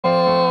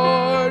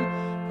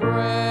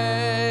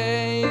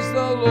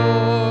the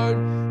Lord.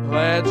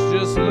 Let's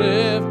just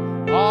lift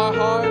our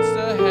hearts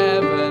to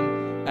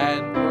heaven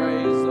and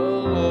praise the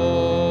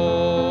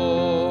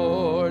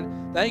Lord.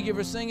 Thank you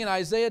for singing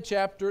Isaiah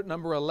chapter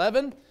number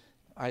 11.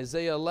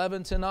 Isaiah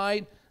 11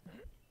 tonight.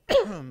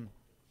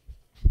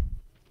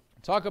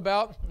 Talk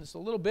about just a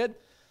little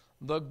bit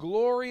the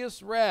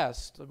glorious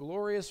rest. The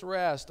glorious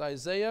rest.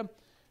 Isaiah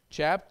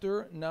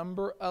chapter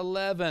number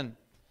 11.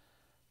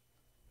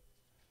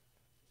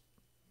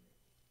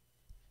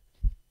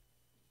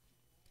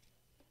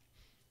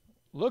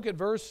 Look at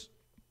verse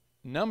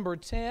number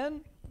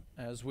 10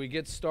 as we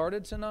get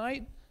started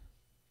tonight.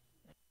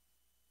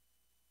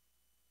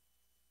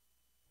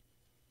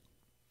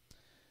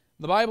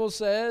 The Bible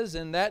says,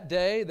 "In that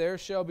day there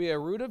shall be a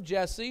root of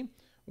Jesse,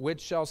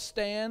 which shall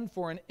stand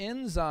for an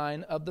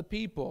ensign of the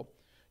people.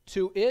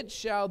 To it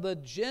shall the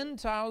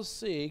Gentiles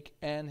seek,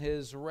 and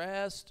his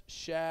rest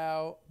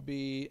shall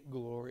be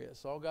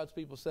glorious." All God's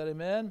people said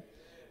amen.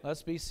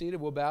 Let's be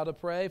seated. We'll bow to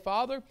pray.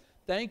 Father,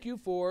 thank you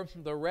for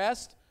the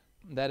rest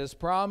that is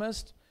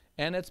promised,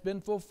 and it's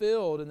been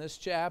fulfilled in this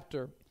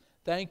chapter.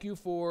 Thank you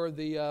for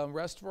the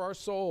rest for our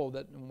soul,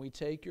 that when we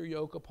take your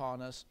yoke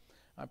upon us,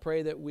 I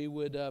pray that we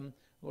would,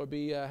 Lord,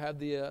 have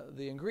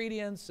the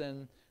ingredients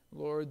and,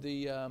 Lord,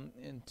 the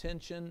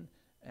intention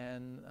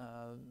and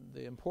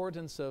the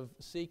importance of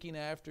seeking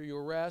after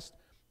your rest.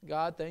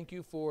 God, thank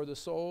you for the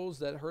souls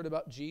that heard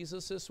about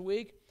Jesus this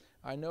week.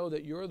 I know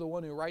that you're the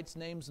one who writes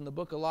names in the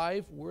book of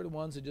life. We're the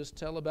ones that just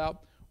tell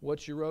about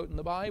what you wrote in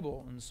the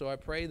Bible. And so I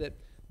pray that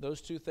those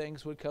two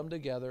things would come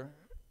together.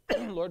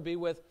 Lord, be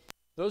with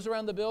those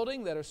around the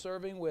building that are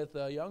serving with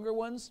younger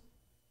ones,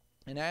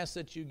 and ask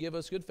that you give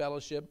us good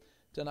fellowship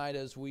tonight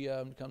as we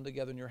come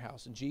together in your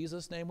house. In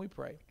Jesus' name we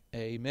pray.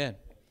 Amen.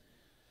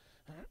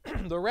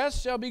 The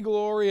rest shall be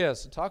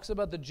glorious. It talks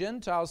about the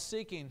Gentiles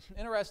seeking.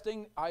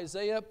 Interesting,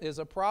 Isaiah is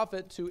a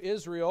prophet to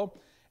Israel,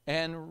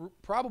 and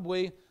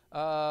probably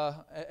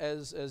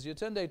as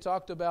Yatende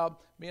talked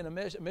about being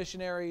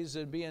missionaries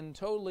and being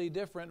totally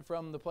different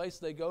from the place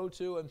they go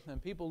to,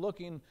 and people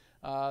looking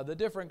the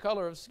different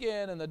color of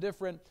skin and the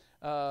different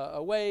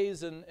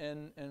ways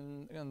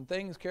and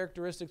things,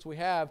 characteristics we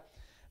have.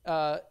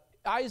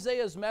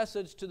 Isaiah's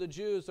message to the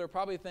Jews, they're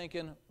probably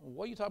thinking,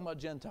 what are you talking about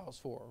Gentiles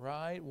for,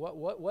 right?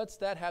 What's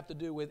that have to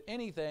do with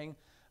anything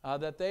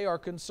that they are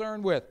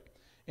concerned with?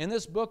 In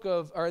this book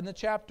in the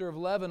chapter of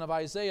 11 of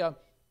Isaiah,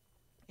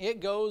 it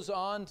goes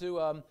on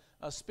to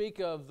speak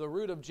of the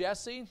root of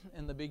Jesse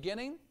in the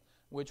beginning,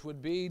 which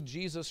would be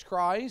Jesus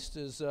Christ,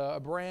 as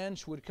a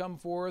branch would come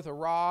forth, a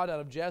rod out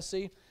of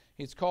Jesse.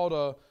 He's called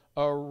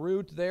a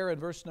root there in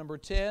verse number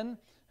 10,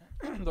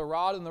 the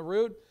rod and the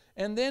root.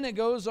 And then it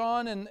goes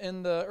on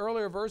in the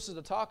earlier verses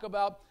to talk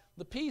about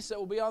the peace that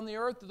will be on the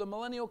earth of the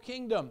millennial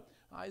kingdom.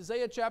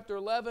 Isaiah chapter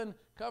 11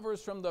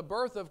 covers from the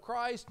birth of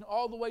Christ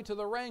all the way to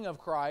the reign of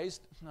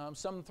Christ,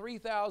 some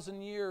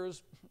 3,000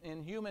 years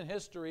in human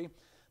history.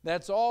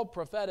 That's all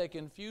prophetic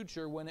in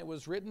future when it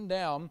was written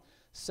down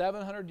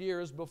 700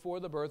 years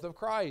before the birth of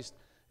Christ.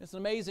 It's an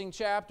amazing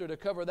chapter to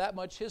cover that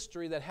much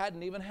history that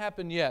hadn't even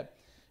happened yet.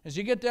 As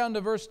you get down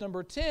to verse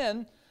number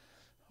 10,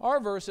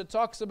 our verse, it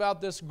talks about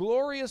this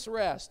glorious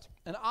rest.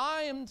 And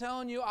I am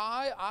telling you,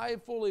 I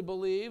fully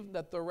believe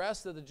that the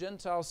rest that the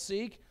Gentiles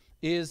seek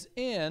is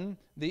in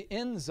the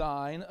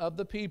ensign of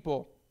the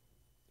people.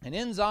 An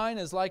ensign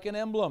is like an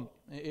emblem.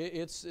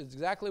 It's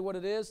exactly what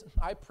it is.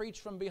 I preach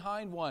from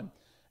behind one.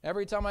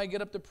 Every time I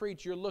get up to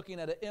preach, you're looking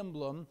at an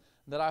emblem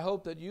that I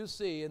hope that you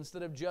see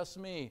instead of just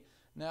me.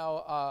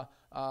 Now,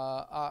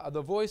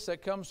 the voice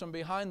that comes from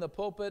behind the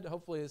pulpit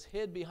hopefully is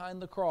hid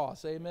behind the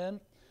cross. Amen?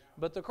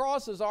 But the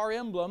cross is our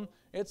emblem.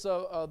 It's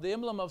the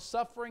emblem of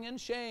suffering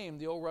and shame,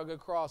 the old Rugged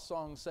Cross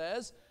song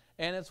says.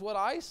 And it's what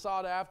I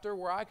sought after,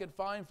 where I could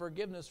find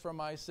forgiveness from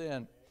my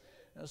sin.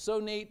 It was so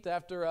neat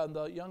after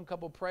the young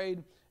couple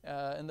prayed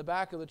in the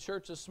back of the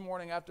church this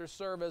morning after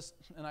service.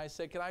 And I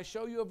said, can I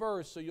show you a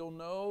verse so you'll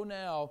know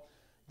now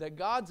that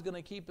God's going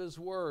to keep His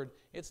word?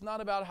 It's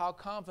not about how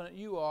confident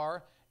you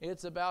are.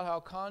 It's about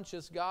how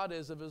conscious God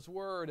is of His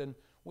word. And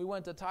we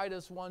went to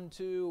Titus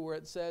 1:2 where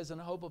it says, in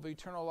hope of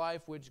eternal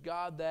life, which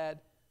God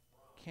that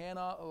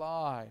cannot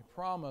lie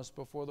promised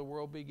before the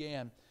world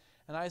began.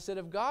 And I said,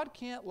 if God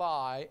can't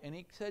lie, and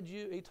He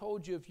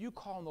told you, if you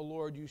call on the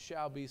Lord, you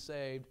shall be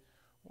saved,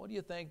 what do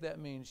you think that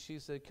means? She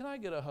said, can I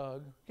get a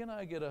hug? Can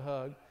I get a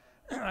hug?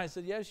 I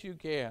said, yes, you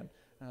can.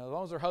 As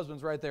long as her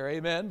husband's right there,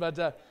 amen. But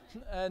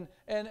and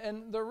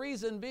the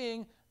reason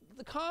being,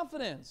 the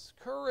confidence,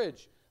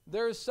 courage.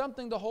 There is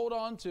something to hold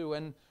on to,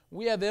 and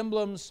we have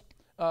emblems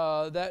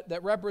that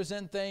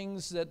represent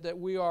things that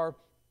we are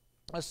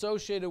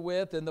associated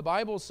with. And the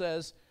Bible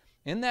says,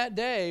 in that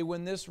day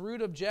when this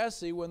root of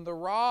Jesse, when the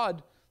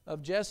rod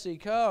of Jesse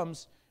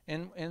comes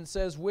and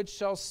says, which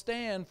shall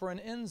stand for an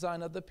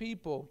ensign of the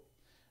people.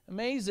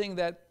 Amazing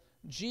that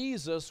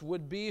Jesus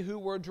would be who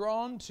we're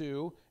drawn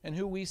to and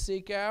who we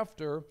seek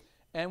after.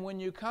 And when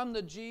you come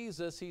to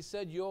Jesus, He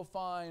said you'll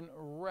find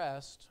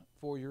rest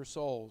for your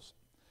souls.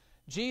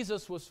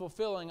 Jesus was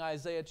fulfilling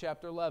Isaiah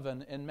chapter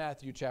 11 and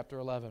Matthew chapter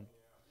 11.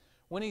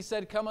 When he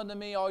said, "Come unto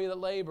me, all you that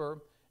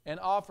labor," and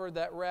offered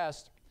that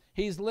rest,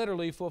 he's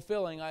literally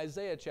fulfilling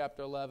Isaiah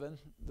chapter 11,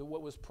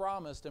 what was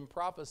promised and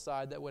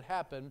prophesied that would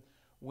happen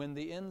when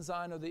the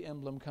ensign or the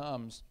emblem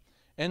comes.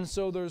 And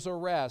so there's a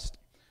rest.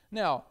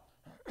 Now,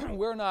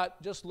 we're not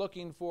just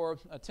looking for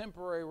a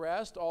temporary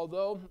rest,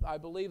 although I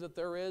believe that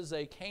there is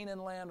a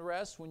Canaan land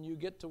rest when you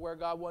get to where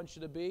God wants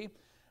you to be.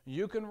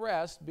 You can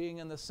rest being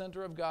in the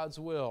center of God's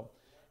will.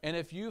 And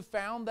if you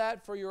found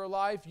that for your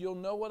life, you'll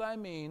know what I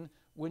mean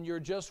when you're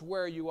just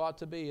where you ought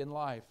to be in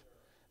life.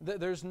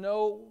 There's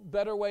no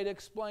better way to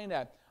explain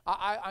that.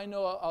 I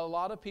know a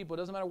lot of people, it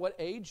doesn't matter what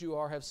age you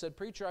are, have said,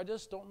 "Preacher, I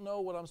just don't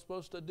know what I'm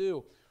supposed to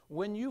do."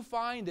 When you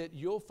find it,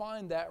 you'll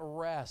find that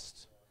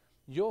rest.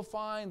 You'll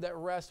find that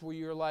rest where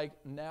you're like,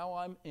 now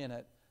I'm in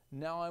it.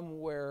 Now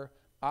I'm where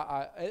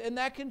and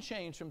that can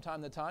change from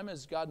time to time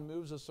as God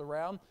moves us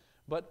around.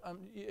 But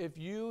if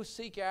you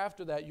seek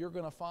after that, you're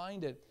going to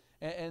find it.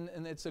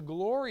 And it's a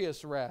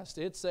glorious rest.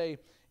 It's a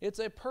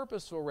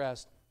purposeful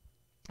rest.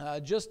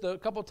 Just a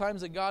couple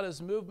times that God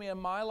has moved me in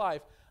my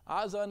life,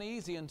 I was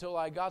uneasy until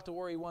I got to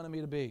where He wanted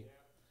me to be.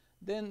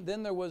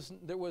 Then there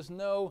was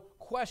no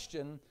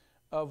question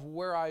of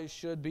where I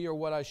should be or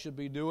what I should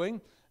be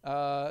doing,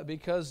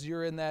 because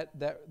you're in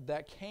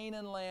that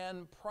Canaan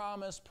land,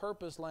 promised,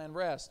 purpose land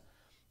rest.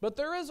 But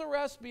there is a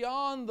rest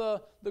beyond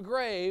the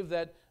grave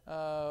that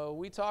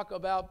we talk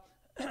about.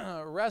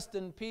 Rest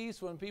in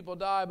peace when people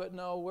die, but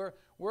no,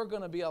 we're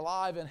going to be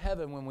alive in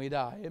heaven when we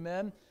die.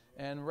 Amen?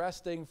 And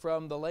resting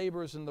from the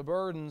labors and the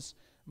burdens.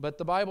 But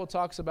the Bible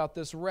talks about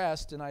this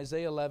rest in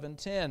Isaiah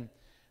 11:10.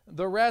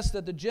 The rest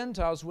that the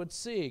Gentiles would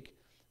seek.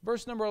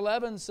 Verse number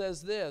 11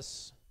 says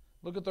this.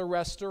 Look at the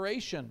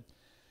restoration.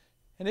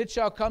 "And it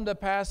shall come to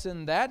pass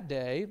in that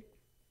day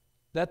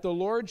that the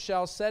Lord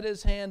shall set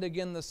His hand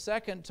again the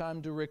second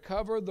time to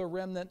recover the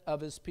remnant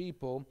of His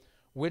people,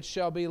 which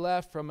shall be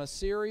left from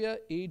Assyria,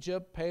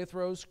 Egypt,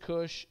 Pathros,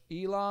 Cush,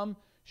 Elam,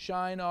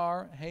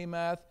 Shinar,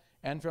 Hamath,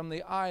 and from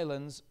the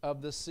islands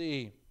of the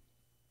sea."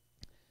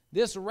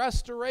 This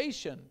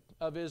restoration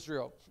of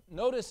Israel,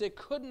 notice it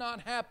could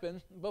not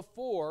happen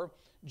before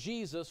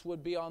Jesus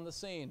would be on the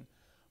scene.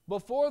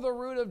 Before the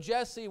root of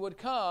Jesse would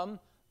come,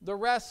 the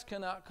rest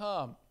cannot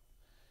come.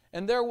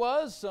 And there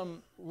was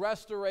some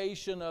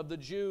restoration of the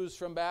Jews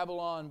from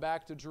Babylon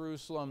back to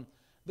Jerusalem.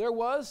 There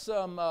was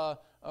some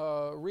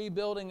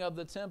rebuilding of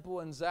the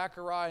temple in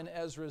Zechariah and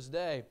Ezra's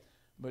day.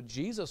 But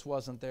Jesus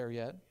wasn't there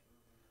yet.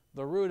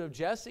 The root of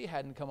Jesse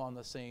hadn't come on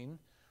the scene.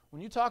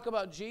 When you talk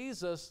about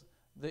Jesus,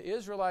 the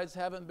Israelites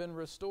haven't been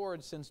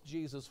restored since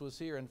Jesus was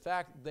here. In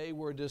fact, they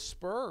were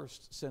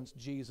dispersed since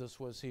Jesus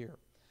was here.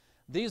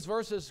 These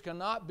verses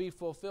cannot be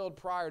fulfilled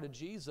prior to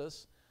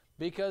Jesus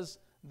because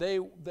they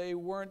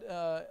weren't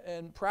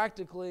and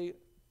practically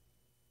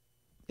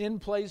in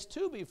place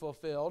to be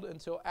fulfilled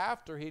until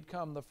after He'd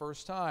come the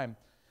first time.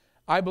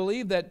 I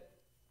believe that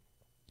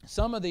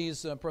some of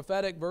these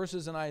prophetic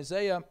verses in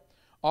Isaiah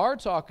are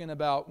talking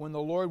about when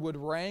the Lord would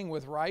reign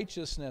with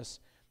righteousness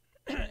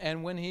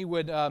and when He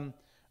would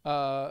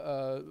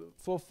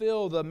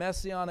fulfill the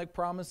messianic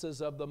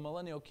promises of the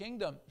millennial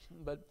kingdom.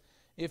 But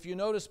if you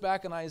notice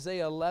back in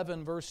Isaiah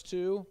 11 verse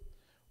 2,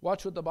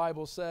 watch what the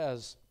Bible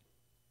says.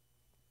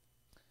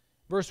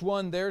 Verse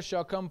 1, "There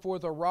shall come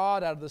forth a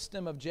rod out of the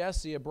stem of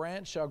Jesse, a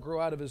branch shall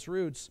grow out of his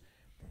roots,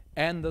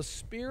 and the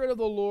Spirit of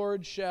the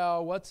Lord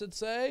shall," what's it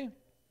say?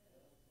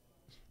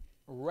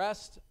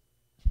 "Rest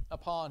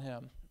upon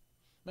him."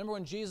 Remember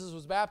when Jesus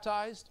was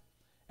baptized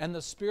and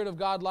the Spirit of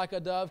God like a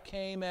dove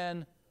came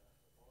and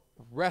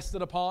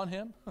rested upon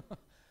Him?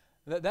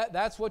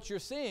 That's what you're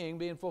seeing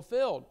being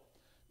fulfilled.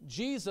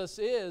 Jesus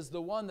is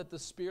the one that the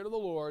Spirit of the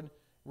Lord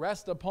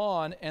rests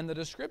upon, and the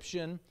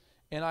description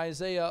in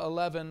Isaiah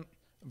 11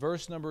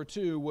 verse number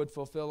 2 would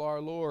fulfill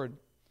our Lord.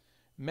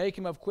 "Make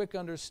him of quick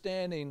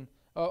understanding,"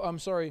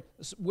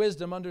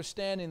 wisdom,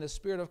 understanding, the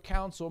spirit of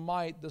counsel,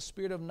 might, the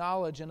spirit of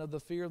knowledge and of the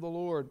fear of the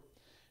Lord.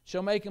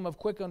 "Shall make him of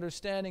quick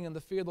understanding and the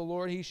fear of the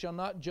Lord. He shall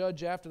not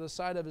judge after the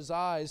sight of his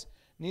eyes,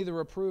 neither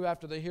reprove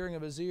after the hearing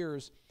of his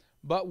ears.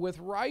 But with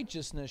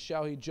righteousness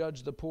shall he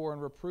judge the poor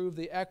and reprove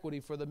the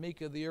equity for the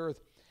meek of the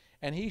earth.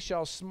 And he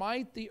shall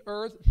smite the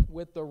earth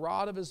with the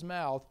rod of his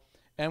mouth,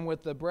 and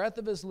with the breath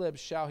of his lips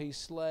shall he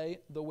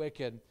slay the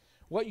wicked."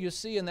 What you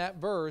see in that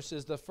verse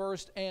is the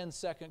first and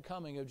second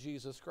coming of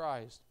Jesus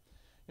Christ.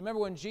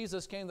 Remember when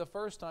Jesus came the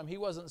first time, He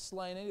wasn't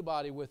slaying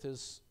anybody with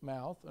His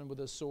mouth and with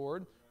His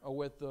sword or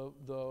with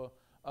the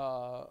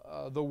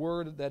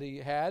word that He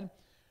had.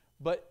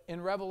 But in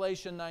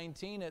Revelation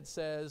 19 it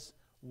says,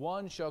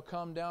 "One shall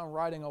come down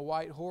riding a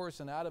white horse,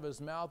 and out of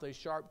his mouth a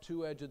sharp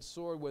two-edged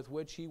sword with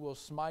which he will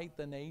smite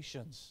the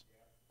nations."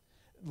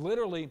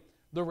 Literally,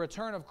 the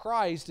return of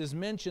Christ is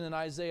mentioned in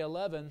Isaiah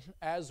 11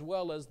 as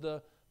well as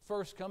the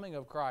first coming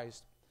of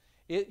Christ.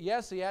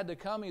 Yes, He had to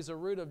come. He's a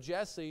root of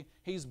Jesse.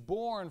 He's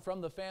born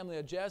from the family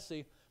of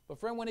Jesse. But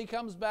friend, when He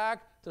comes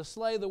back to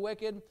slay the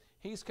wicked,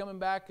 He's coming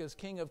back as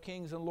King of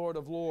Kings and Lord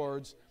of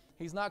Lords.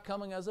 He's not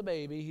coming as a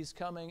baby. He's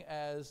coming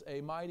as a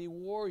mighty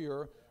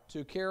warrior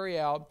to carry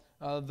out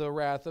the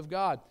wrath of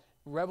God.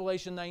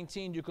 Revelation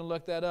 19, you can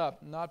look that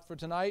up. Not for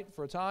tonight,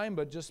 for a time,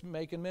 but just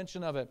making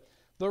mention of it.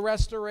 The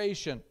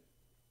restoration.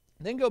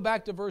 Then go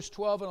back to verse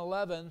 12 and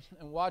 11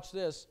 and watch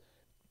this.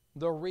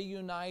 The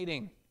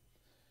reuniting.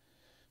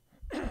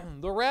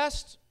 The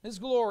rest is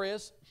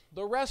glorious.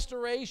 The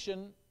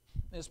restoration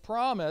is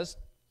promised.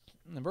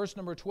 In verse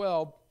number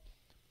 12,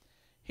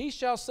 he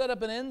shall set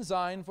up an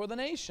ensign for the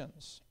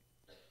nations,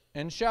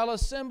 and shall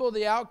assemble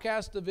the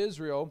outcast of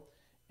Israel,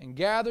 and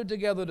gather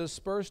together the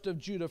dispersed of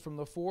Judah from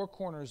the four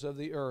corners of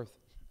the earth.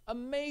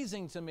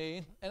 Amazing to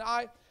me, and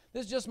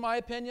this is just my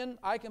opinion,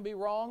 I can be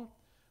wrong,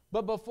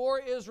 but before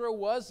Israel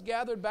was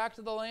gathered back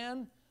to the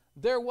land,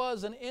 there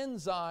was an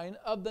ensign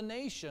of the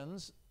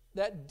nations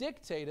that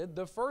dictated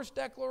the first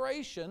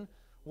declaration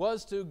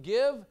was to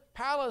give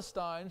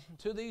Palestine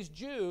to these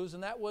Jews,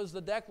 and that was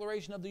the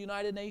Declaration of the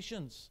United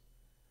Nations.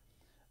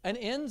 An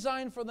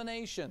ensign for the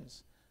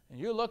nations. And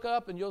you look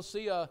up and you'll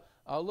see a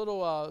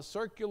little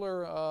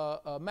circular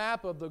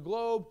map of the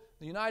globe,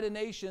 the United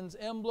Nations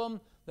emblem,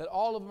 that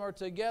all of them are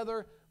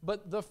together.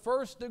 But the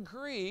first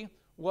decree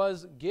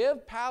was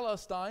give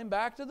Palestine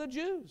back to the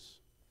Jews.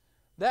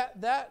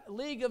 That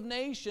League of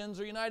Nations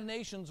or United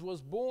Nations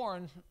was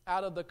born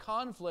out of the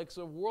conflicts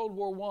of World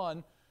War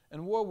I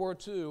and World War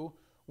II,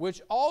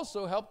 which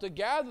also helped to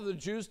gather the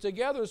Jews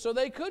together so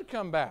they could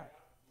come back.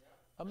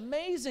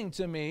 Amazing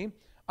to me.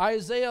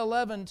 Isaiah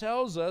 11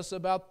 tells us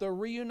about the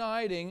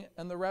reuniting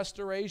and the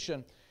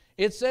restoration.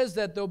 It says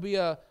that there'll be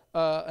an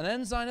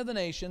ensign of the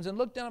nations. And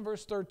look down at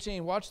verse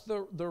 13. Watch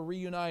the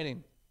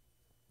reuniting.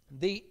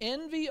 The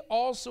envy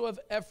also of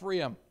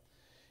Ephraim.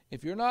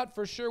 If you're not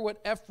for sure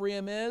what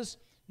Ephraim is,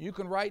 you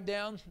can write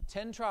down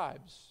 10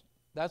 tribes.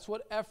 That's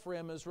what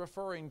Ephraim is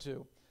referring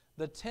to.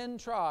 The 10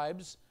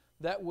 tribes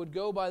that would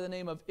go by the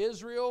name of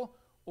Israel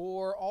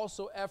or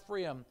also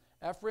Ephraim.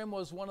 Ephraim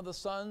was one of the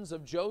sons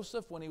of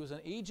Joseph when he was in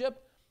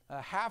Egypt.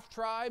 Half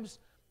tribes,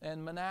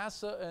 and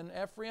Manasseh and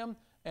Ephraim.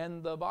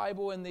 And the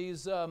Bible in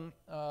these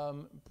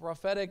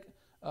prophetic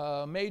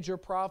major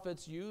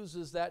prophets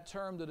uses that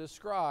term to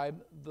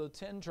describe the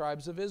 10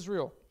 tribes of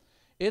Israel.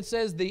 It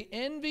says, the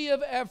envy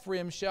of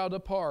Ephraim shall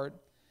depart,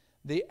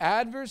 the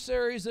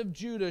adversaries of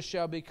Judah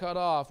shall be cut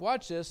off.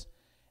 Watch this.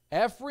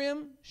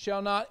 Ephraim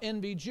shall not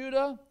envy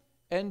Judah,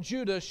 and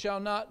Judah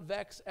shall not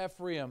vex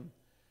Ephraim.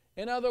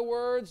 In other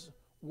words,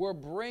 we're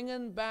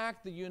bringing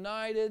back the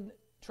united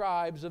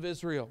tribes of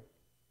Israel.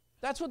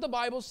 That's what the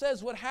Bible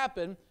says would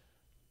happen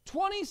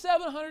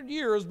 2,700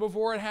 years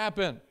before it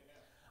happened.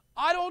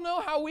 I don't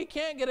know how we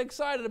can't get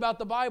excited about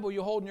the Bible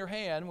you hold in your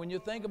hand when you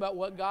think about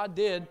what God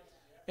did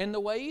and the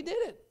way He did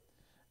it.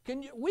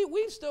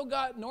 We've still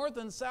got North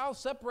and South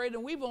separated,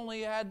 and we've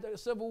only had a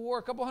civil war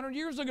a couple hundred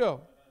years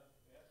ago.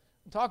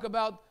 Talk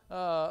about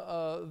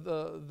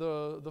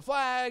the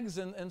flags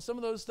and some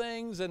of those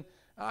things, and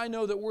I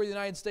know that we're the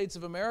United States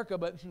of America,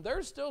 but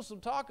there's still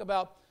some talk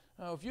about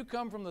if you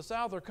come from the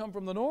south or come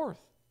from the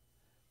north.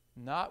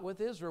 Not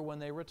with Israel when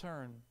they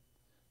return.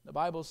 The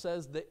Bible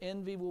says the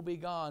envy will be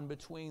gone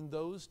between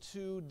those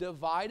two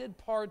divided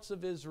parts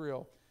of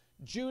Israel.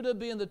 Judah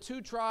being the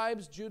 2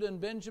 tribes, Judah and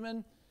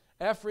Benjamin.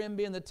 Ephraim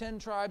being the 10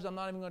 tribes. I'm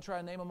not even going to try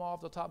to name them all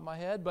off the top of my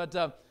head. But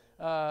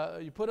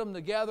you put them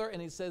together,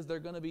 and he says they're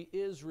going to be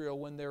Israel.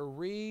 When they're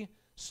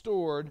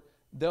restored,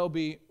 they'll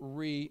be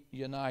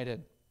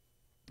reunited.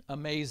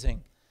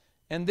 Amazing.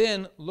 And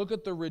then look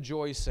at the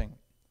rejoicing.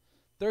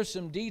 There's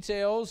some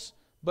details,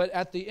 but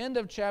at the end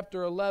of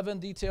chapter 11,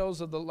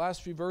 details of the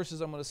last few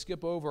verses I'm going to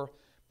skip over.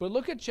 But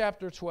look at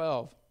chapter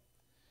 12.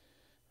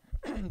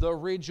 The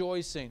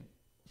rejoicing.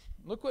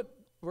 Look what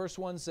verse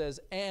 1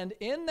 says. And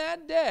in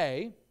that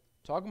day,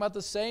 talking about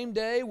the same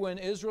day when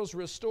Israel's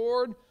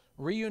restored,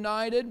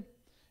 reunited,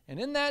 and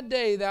in that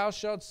day thou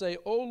shalt say,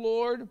 O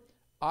Lord,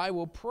 I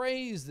will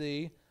praise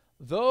thee,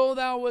 though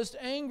thou wast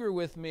angry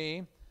with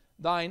me,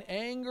 thine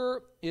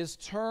anger is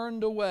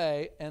turned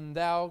away, and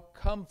thou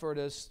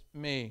comfortest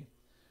me.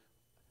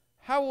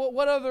 How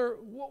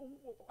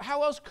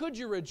else could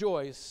you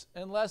rejoice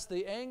unless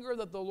the anger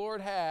that the Lord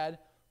had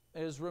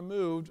is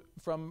removed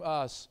from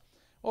us?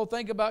 Well,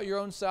 think about your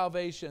own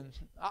salvation.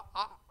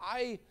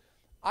 I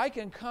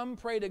can come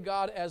pray to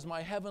God as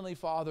my heavenly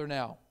Father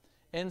now,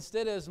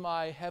 instead as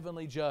my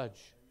heavenly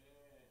judge.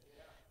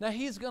 Now,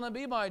 He's going to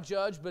be my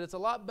judge, but it's a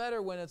lot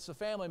better when it's a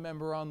family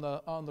member on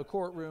the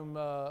courtroom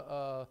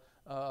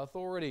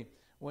authority.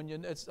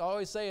 I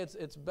always say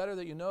it's better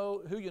that you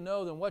know who you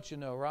know than what you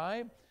know,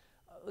 right?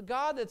 The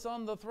God that's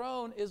on the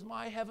throne is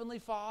my heavenly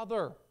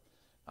Father.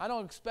 I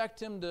don't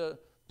expect Him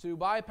to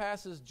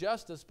bypass His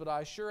justice, but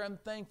I sure am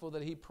thankful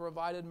that He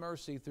provided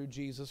mercy through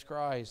Jesus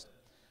Christ.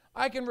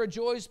 I can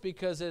rejoice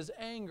because His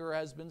anger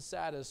has been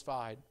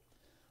satisfied.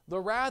 The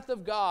wrath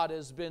of God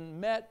has been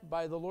met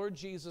by the Lord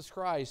Jesus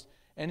Christ.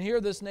 And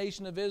here this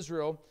nation of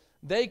Israel,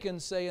 they can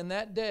say in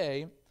that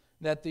day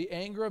that the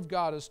anger of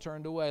God is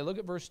turned away. Look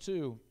at verse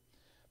 2.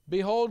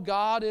 Behold,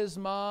 God is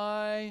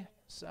my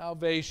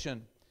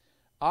salvation.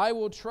 I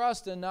will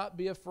trust and not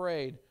be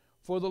afraid.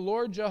 For the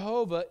Lord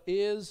Jehovah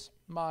is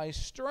my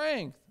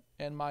strength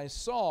and my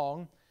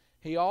song.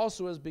 He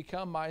also has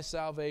become my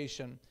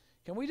salvation.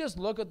 Can we just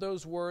look at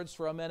those words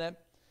for a minute?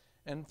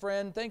 And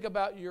friend, think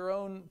about your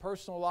own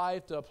personal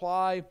life to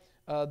apply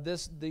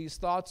these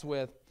thoughts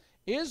with.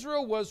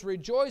 Israel was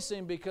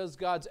rejoicing because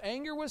God's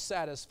anger was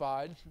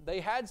satisfied. They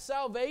had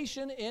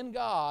salvation in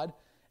God,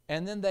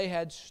 and then they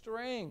had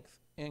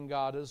strength in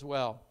God as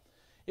well.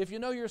 If you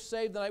know you're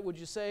saved tonight, would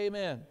you say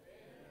amen? Amen.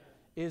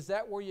 Is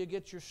that where you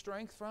get your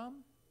strength from?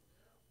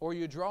 Or are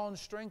you drawing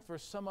strength for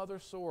some other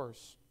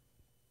source?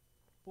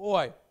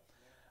 Boy,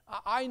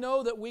 I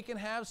know that we can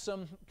have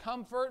some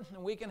comfort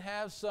and we can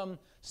have some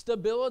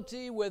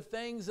stability with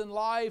things in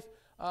life,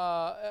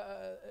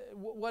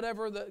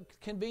 whatever the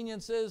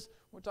convenience is.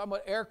 We're talking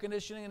about air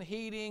conditioning and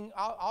heating.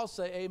 I'll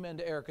say amen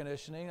to air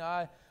conditioning.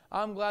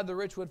 I'm glad the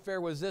Richwood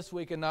Fair was this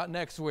week and not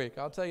next week.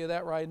 I'll tell you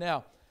that right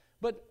now.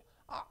 But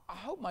I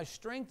hope my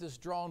strength is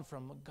drawn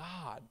from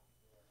God,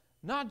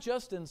 not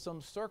just in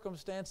some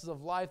circumstances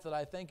of life that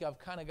I think I've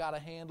kind of got a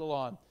handle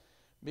on.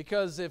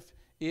 Because if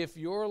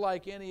you're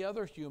like any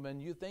other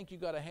human, you think you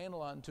got a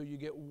handle on until you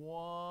get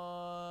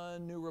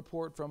one new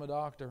report from a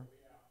doctor,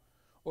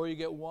 or you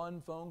get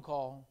one phone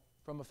call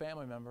from a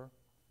family member,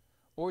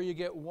 or you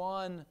get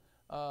one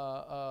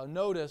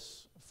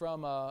notice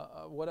from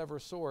whatever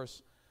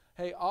source.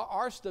 Hey,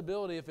 our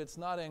stability, if it's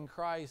not in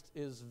Christ,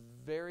 is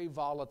very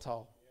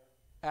volatile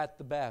at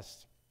the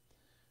best.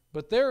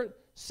 But they're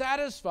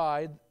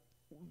satisfied.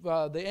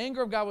 The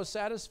anger of God was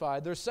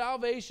satisfied. Their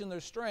salvation, their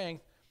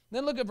strength.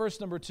 Then look at verse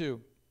number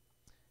 2.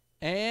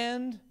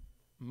 And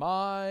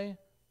my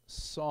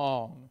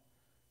song.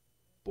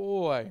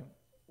 Boy,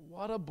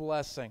 what a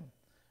blessing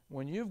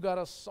when you've got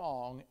a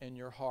song in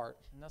your heart.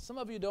 Now, some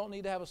of you don't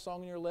need to have a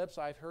song in your lips.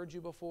 I've heard you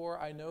before.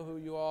 I know who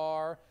you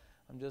are.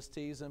 I'm just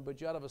teasing,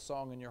 but you ought to have a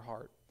song in your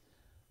heart.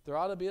 There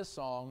ought to be a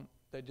song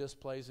that just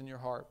plays in your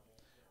heart.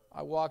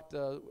 I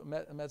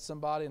met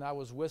somebody and I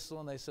was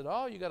whistling. They said,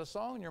 "Oh, you got a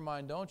song in your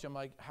mind, don't you?" I'm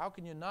like, "How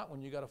can you not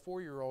when you got a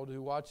 4-year-old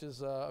who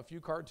watches a few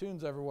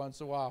cartoons every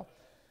once in a while?"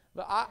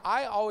 But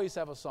I always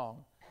have a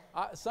song,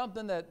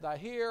 something that I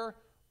hear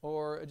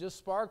or it just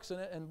sparks in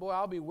it, and boy,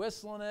 I'll be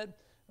whistling it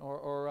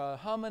or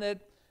humming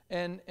it.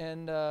 And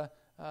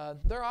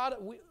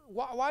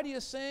why do you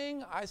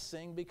sing? I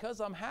sing because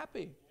I'm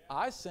happy.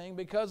 I sing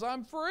because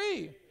I'm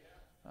free.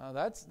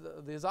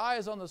 His eye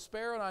is on the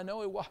sparrow, and I know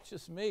he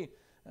watches me.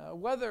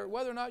 Whether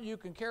or not you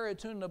can carry a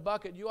tune in a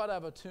bucket, you ought to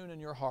have a tune in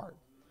your heart.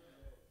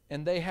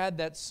 And they had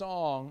that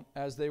song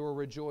as they were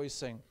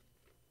rejoicing.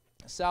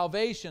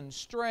 Salvation,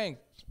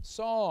 strength,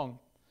 song.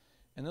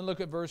 And then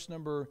look at verse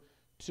number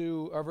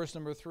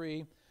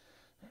 3.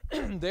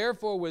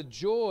 Therefore with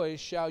joy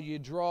shall ye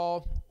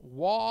draw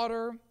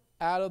water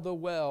out of the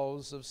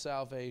wells of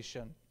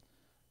salvation.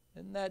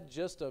 Isn't that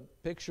just a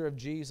picture of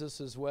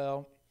Jesus as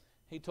well?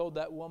 He told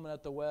that woman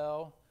at the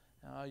well,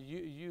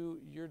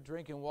 you're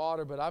drinking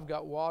water, but I've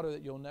got water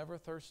that you'll never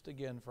thirst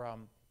again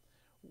from.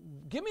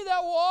 Give me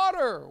that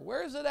water.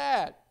 Where's it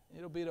at?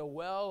 It'll be the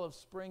well of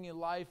springy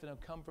life, and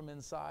it'll come from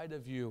inside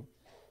of you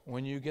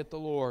when you get the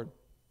Lord.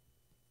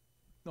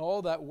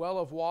 Oh, that well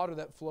of water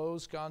that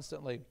flows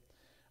constantly.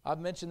 I've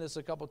mentioned this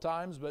a couple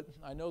times, but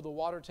I know the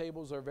water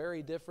tables are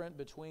very different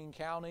between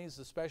counties,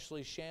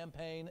 especially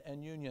Champaign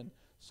and Union.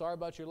 Sorry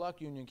about your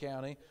luck, Union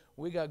County.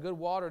 We got good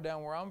water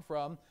down where I'm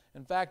from.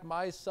 In fact,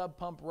 my sub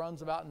pump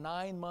runs about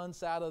 9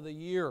 months out of the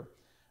year.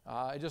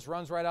 It just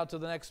runs right out to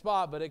the next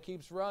spot, but it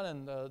keeps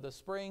running. The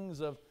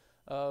springs of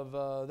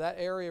that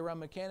area around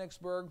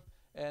Mechanicsburg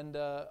and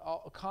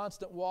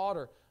constant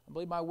water. I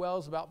believe my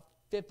well's about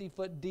 50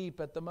 foot deep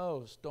at the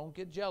most. Don't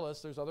get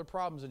jealous. There's other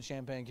problems in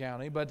Champaign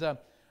County, but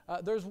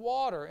there's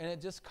water, and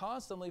it just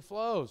constantly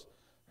flows.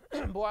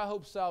 Boy, I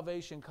hope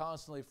salvation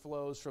constantly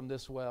flows from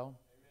this well.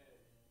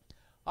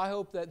 I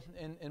hope that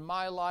in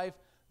my life,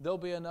 there'll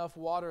be enough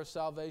water of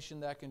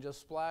salvation that can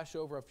just splash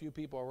over a few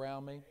people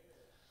around me.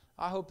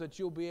 I hope that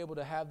you'll be able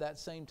to have that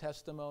same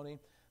testimony,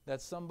 that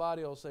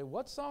somebody will say,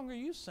 "What song are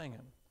you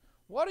singing?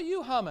 What are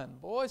you humming?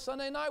 Boy,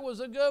 Sunday night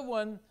was a good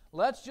one.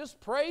 Let's just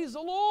praise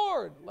the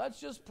Lord. Let's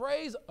just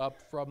praise. Up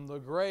from the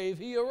grave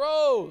he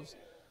arose."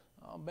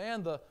 Oh,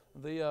 man,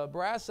 the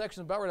brass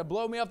section is about ready to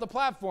blow me off the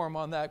platform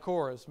on that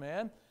chorus,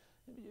 man.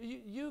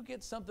 You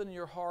get something in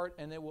your heart,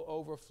 and it will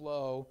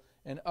overflow,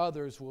 and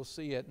others will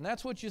see it. And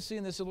that's what you see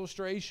in this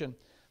illustration.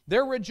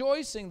 They're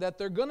rejoicing that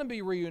they're going to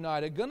be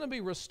reunited, going to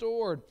be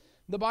restored.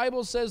 The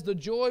Bible says the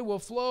joy will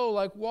flow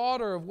like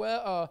water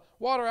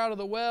out of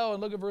the well.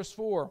 And look at verse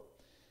 4.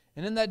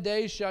 And in that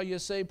day shall you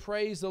say,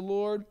 "Praise the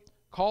Lord,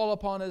 call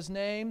upon his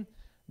name,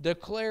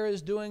 declare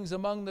his doings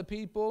among the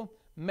people,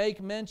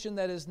 make mention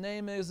that his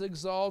name is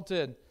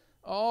exalted."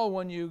 Oh,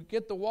 when you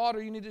get the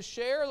water, you need to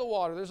share the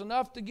water. There's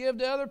enough to give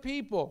to other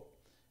people.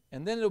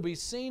 And then it'll be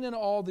seen in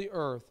all the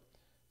earth.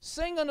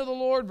 Sing unto the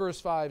Lord, verse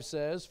 5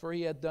 says, for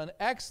he hath done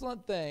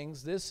excellent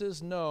things. This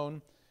is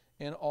known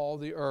in all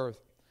the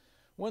earth.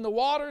 When the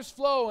waters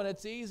flow and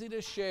it's easy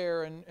to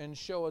share and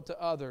show it to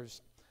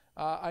others.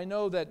 I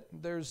know that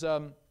there's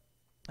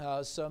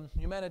some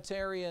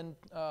humanitarian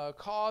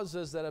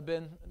causes that have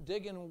been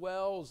digging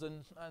wells,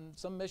 and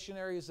some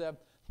missionaries have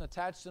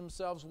attached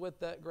themselves with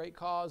that great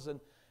cause.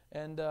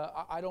 And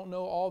I don't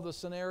know all the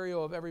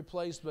scenario of every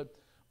place, but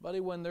buddy,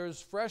 when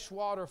there's fresh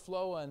water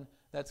flowing,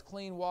 that's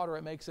clean water,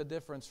 it makes a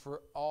difference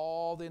for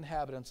all the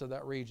inhabitants of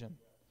that region.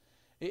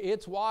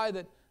 It's why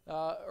that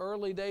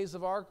early days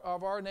of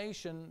our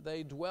nation,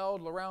 they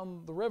dwelled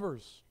around the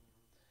rivers.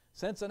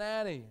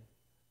 Cincinnati,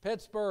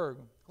 Pittsburgh,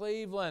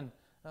 Cleveland,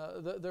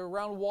 they're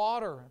around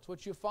water. It's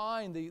what you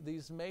find.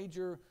 These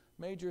major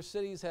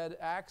cities had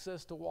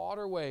access to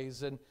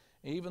waterways, and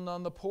even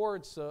on the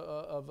ports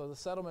of the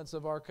settlements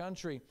of our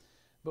country.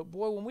 But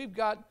boy, when we've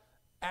got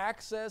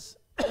access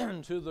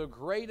to the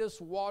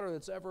greatest water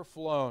that's ever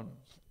flown,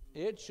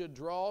 it should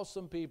draw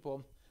some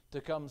people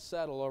to come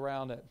settle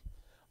around it.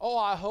 Oh,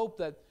 I hope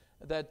that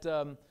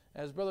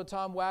as Brother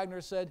Tom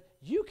Wagner said,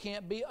 you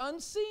can't be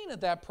unseen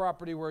at that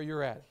property where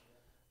you're at.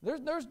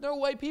 There's no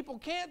way people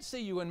can't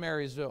see you in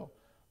Marysville.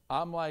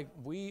 I'm like,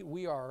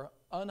 we are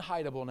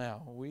unhideable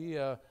now. We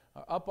are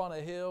up on a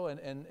hill,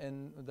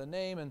 and the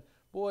name, and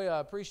boy, I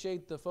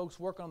appreciate the folks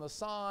working on the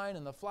sign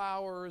and the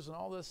flowers and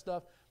all this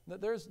stuff.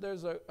 There's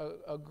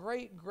a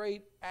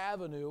great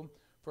avenue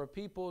for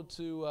people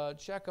to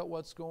check out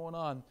what's going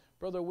on.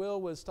 Brother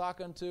Will was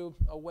talking to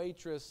a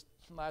waitress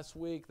last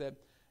week that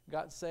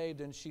got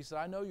saved, and she said,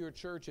 I know your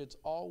church, it's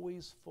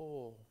always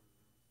full.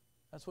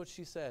 That's what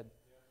she said.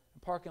 The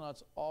parking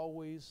lot's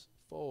always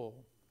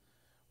full.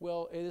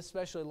 Well, it is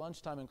especially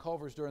lunchtime in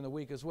Culver's during the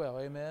week as well,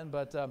 amen?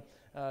 But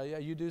yeah,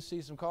 you do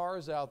see some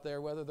cars out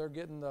there, whether they're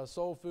getting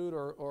soul food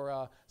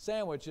or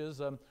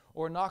sandwiches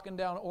or knocking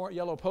down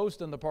yellow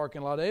posts in the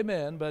parking lot,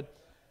 amen? But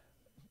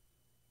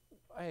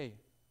hey,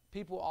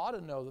 people ought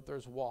to know that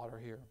there's water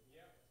here.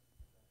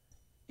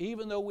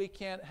 Even though we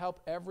can't help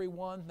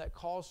everyone that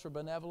calls for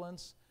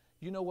benevolence,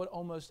 you know what,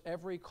 almost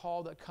every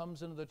call that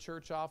comes into the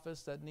church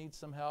office that needs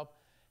some help,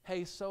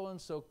 hey,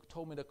 so-and-so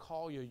told me to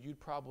call you, you'd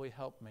probably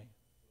help me.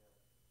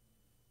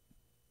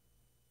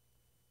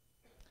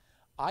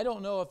 I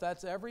don't know if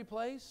that's every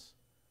place,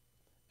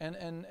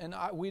 and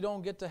we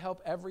don't get to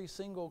help every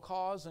single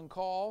cause and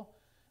call.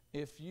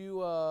 If you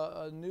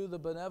knew the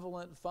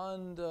benevolent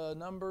fund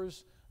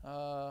numbers,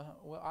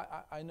 well,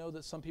 I know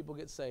that some people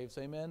get saved,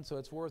 amen, so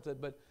it's worth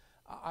it, but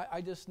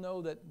I just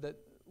know that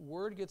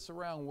word gets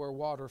around where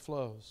water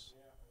flows.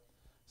 Yeah.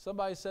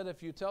 Somebody said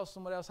if you tell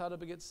someone else how to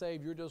get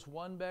saved, you're just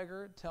one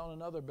beggar telling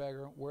another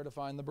beggar where to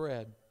find the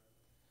bread.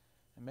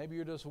 And maybe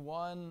you're just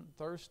one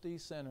thirsty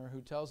sinner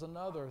who tells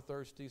another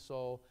thirsty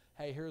soul,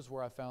 hey, here's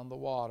where I found the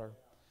water.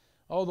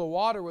 Oh, the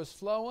water was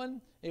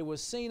flowing. It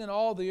was seen in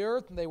all the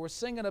earth. And they were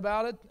singing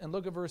about it. And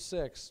look at verse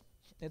 6.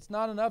 It's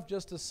not enough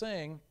just to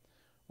sing.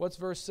 What's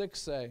verse 6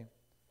 say?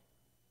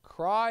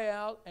 Cry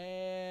out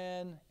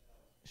and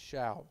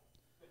shout,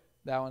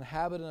 thou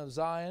inhabitant of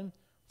Zion,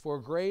 for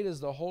great is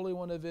the Holy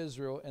One of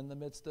Israel in the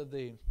midst of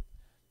thee.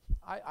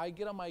 I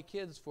get on my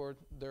kids for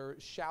their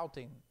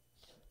shouting.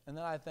 And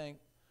then I think,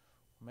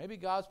 maybe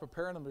God's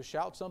preparing them to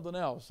shout something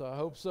else. I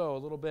hope so, a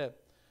little bit.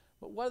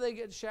 But why do they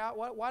get shout?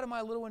 Why do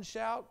my little ones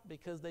shout?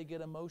 Because they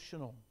get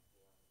emotional.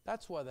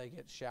 That's why they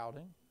get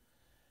shouting.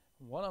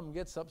 One of them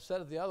gets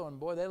upset at the other one.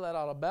 Boy, they let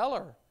out a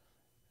beller.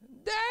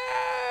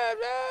 Dad!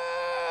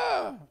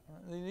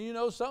 You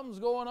know something's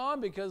going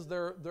on because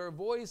their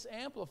voice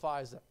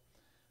amplifies it.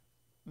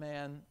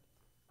 Man,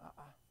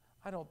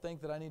 I don't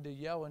think that I need to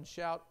yell and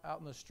shout out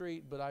in the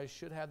street, but I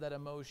should have that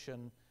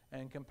emotion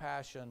and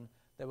compassion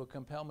that would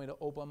compel me to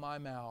open my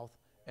mouth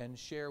and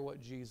share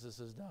what Jesus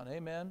has done.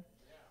 Amen?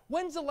 Yeah.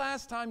 When's the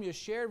last time you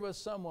shared with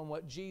someone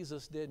what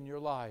Jesus did in your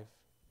life?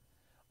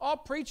 Oh,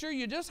 preacher,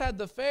 you just had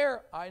the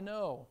fair. I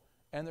know.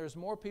 And there's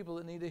more people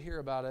that need to hear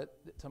about it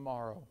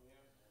tomorrow.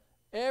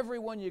 Yeah.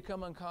 Everyone you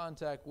come in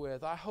contact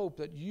with, I hope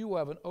that you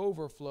have an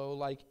overflow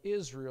like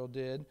Israel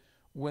did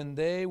when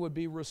they would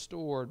be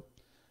restored.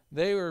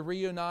 They were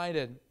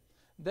reunited.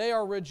 They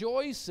are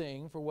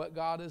rejoicing for what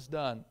God has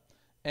done.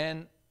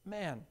 And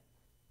man,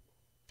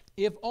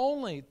 if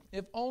only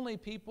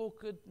people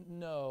could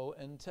know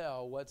and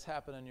tell what's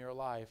happened in your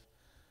life.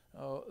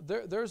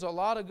 There's a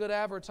lot of good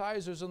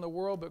advertisers in the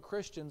world, but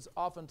Christians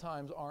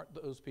oftentimes aren't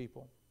those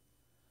people.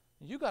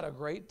 You got a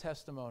great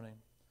testimony.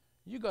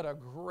 You got a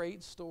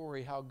great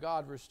story how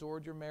God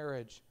restored your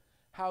marriage,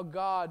 how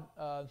God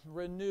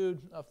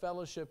renewed a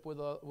fellowship with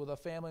a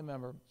family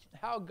member,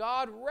 how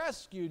God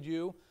rescued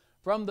you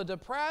from the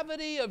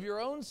depravity of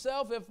your own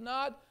self, if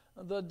not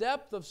the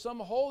depth of some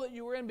hole that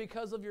you were in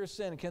because of your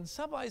sin. Can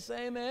somebody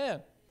say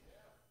amen?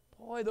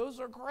 Boy, those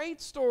are great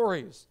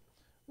stories.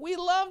 We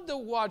love to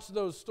watch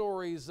those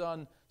stories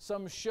on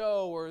some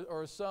show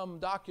or some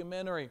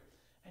documentary.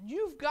 And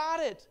you've got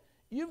it.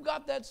 You've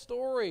got that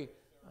story,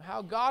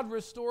 how God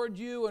restored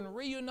you and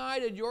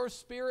reunited your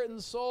spirit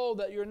and soul,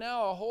 that you're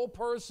now a whole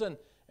person,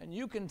 and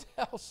you can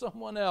tell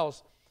someone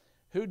else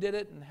who did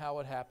it and how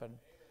it happened.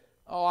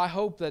 Oh, I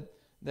hope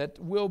that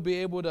we'll be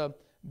able to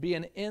be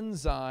an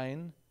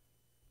ensign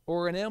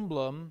or an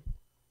emblem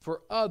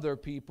for other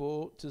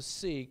people to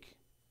seek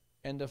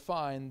and to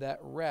find that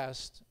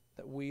rest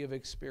that we have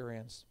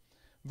experienced.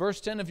 Verse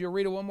 10, if you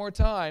read it one more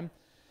time,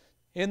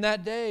 in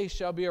that day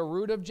shall be a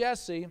root of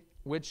Jesse,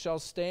 which shall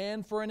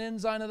stand for an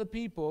ensign of the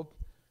people.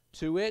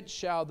 To it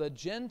shall the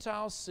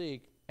Gentiles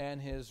seek,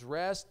 and his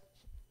rest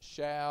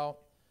shall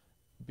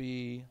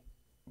be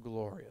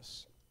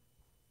glorious.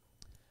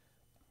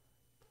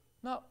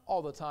 Not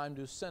all the time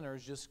do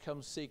sinners just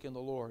come seeking the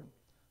Lord.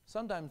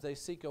 Sometimes they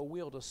seek a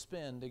wheel to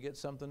spin to get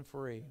something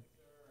free.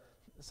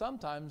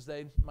 Sometimes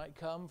they might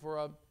come for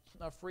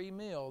a free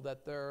meal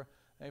that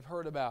they've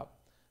heard about.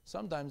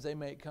 Sometimes they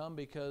may come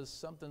because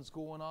something's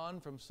going on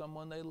from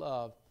someone they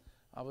love.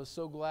 I was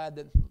so glad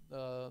that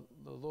the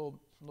little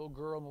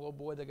girl and the little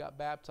boy that got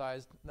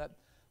baptized,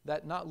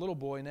 that not little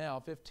boy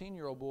now,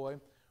 15-year-old boy,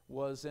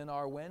 was in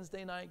our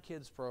Wednesday night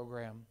kids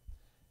program.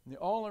 And the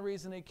only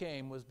reason he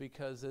came was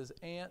because his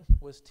aunt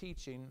was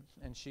teaching,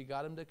 and she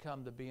got him to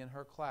come to be in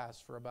her class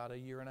for about a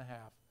year and a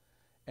half.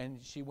 And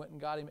she went and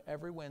got him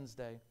every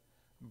Wednesday,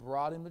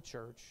 brought him to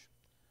church,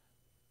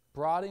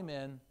 brought him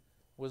in,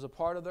 was a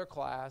part of their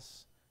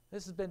class.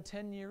 This has been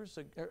 10 years,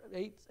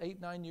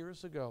 9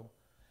 years ago.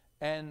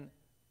 And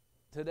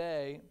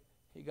today,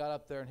 he got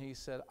up there and he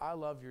said, I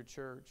love your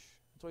church.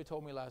 That's what he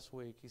told me last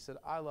week. He said,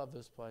 I love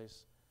this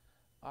place.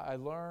 I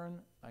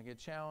learn, I get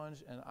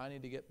challenged, and I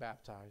need to get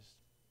baptized.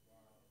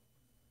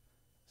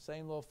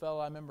 Same little fellow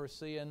I remember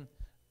seeing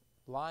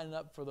lining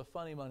up for the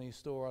Funny Money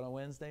store on a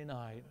Wednesday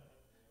night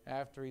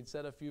after he'd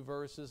said a few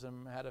verses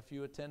and had a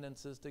few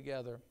attendances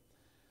together.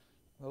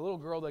 The little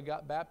girl that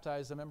got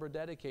baptized, I remember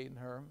dedicating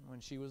her when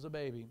she was a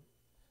baby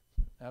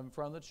in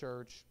front of the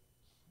church.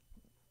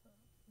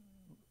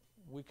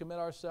 We commit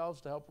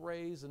ourselves to help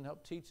raise and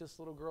help teach this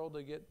little girl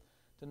to get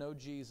to know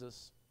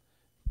Jesus.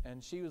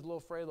 And she was a little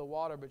afraid of the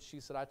water, but she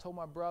said, I told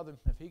my brother,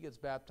 if he gets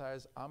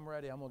baptized, I'm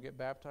ready. I'm going to get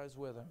baptized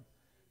with him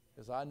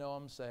because I know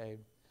I'm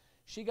saved.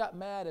 She got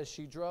mad as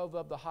she drove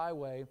up the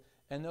highway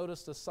and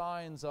noticed the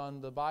signs on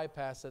the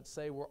bypass that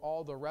say where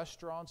all the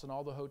restaurants and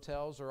all the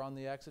hotels are on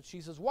the exit. She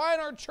says, why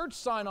isn't our church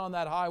sign on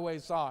that highway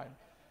sign?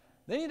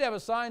 They need to have a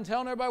sign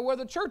telling everybody where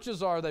the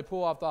churches are they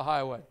pull off the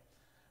highway.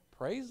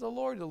 Praise the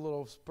Lord, you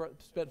little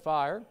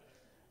spitfire.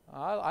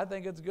 I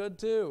think it's good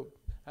too.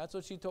 That's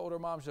what she told her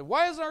mom. She said,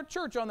 why isn't our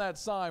church on that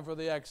sign for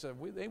the exit?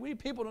 We need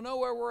people to know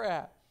where we're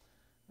at.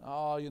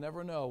 Oh, you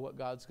never know what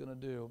God's going to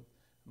do.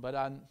 But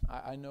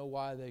I know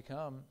why they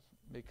come,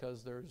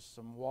 because there's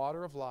some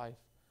water of life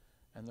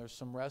and there's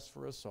some rest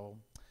for a soul.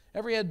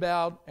 Every head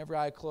bowed, every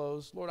eye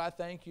closed. Lord, I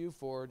thank you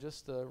for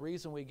just the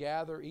reason we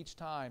gather each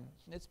time.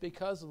 It's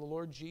because of the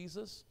Lord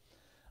Jesus.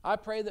 I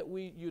pray that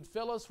you'd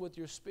fill us with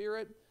your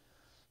Spirit,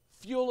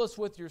 fuel us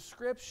with your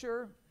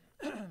Scripture,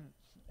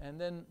 and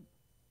then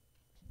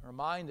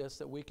remind us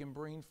that we can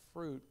bring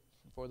fruit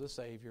for the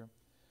Savior.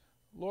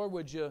 Lord,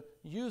 would you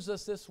use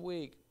us this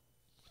week?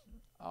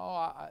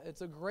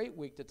 It's a great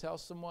week to tell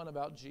someone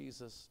about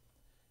Jesus.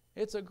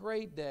 It's a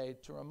great day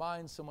to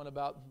remind someone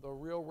about the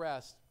real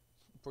rest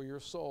for your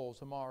soul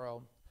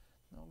tomorrow.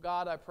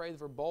 God, I pray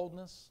for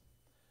boldness,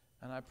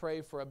 and I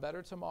pray for a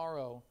better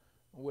tomorrow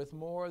with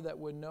more that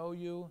would know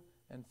you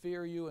and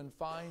fear you and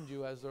find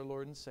you as their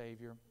Lord and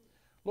Savior.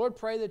 Lord,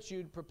 pray that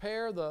you'd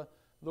prepare the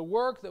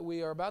work that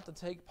we are about to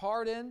take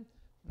part in,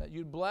 that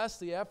you'd bless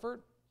the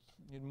effort,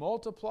 you'd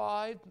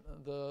multiply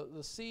the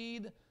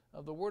seed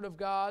of the Word of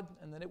God,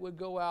 and that it would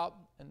go out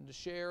and to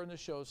share and to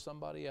show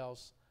somebody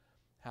else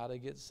how to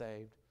get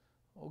saved.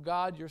 Oh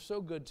God, you're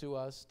so good to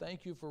us.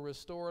 Thank you for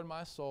restoring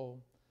my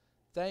soul.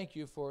 Thank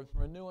you for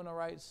renewing a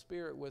right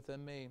spirit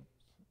within me.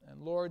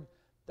 And Lord,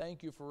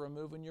 thank you for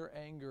removing your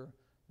anger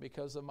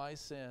because of my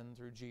sin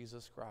through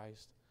Jesus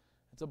Christ.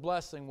 It's a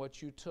blessing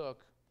what you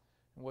took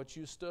and what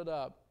you stood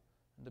up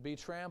and to be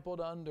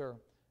trampled under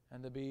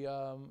and to be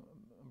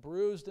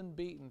bruised and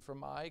beaten for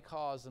my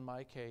cause and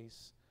my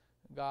case.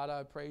 God,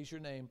 I praise your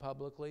name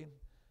publicly,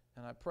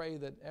 and I pray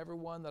that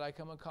everyone that I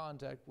come in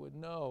contact would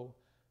know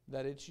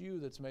that it's you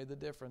that's made the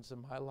difference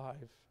in my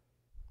life.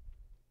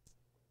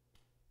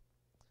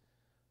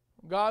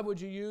 God, would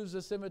you use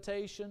this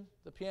invitation?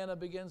 The piano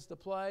begins to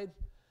play.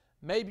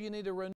 Maybe you need to renew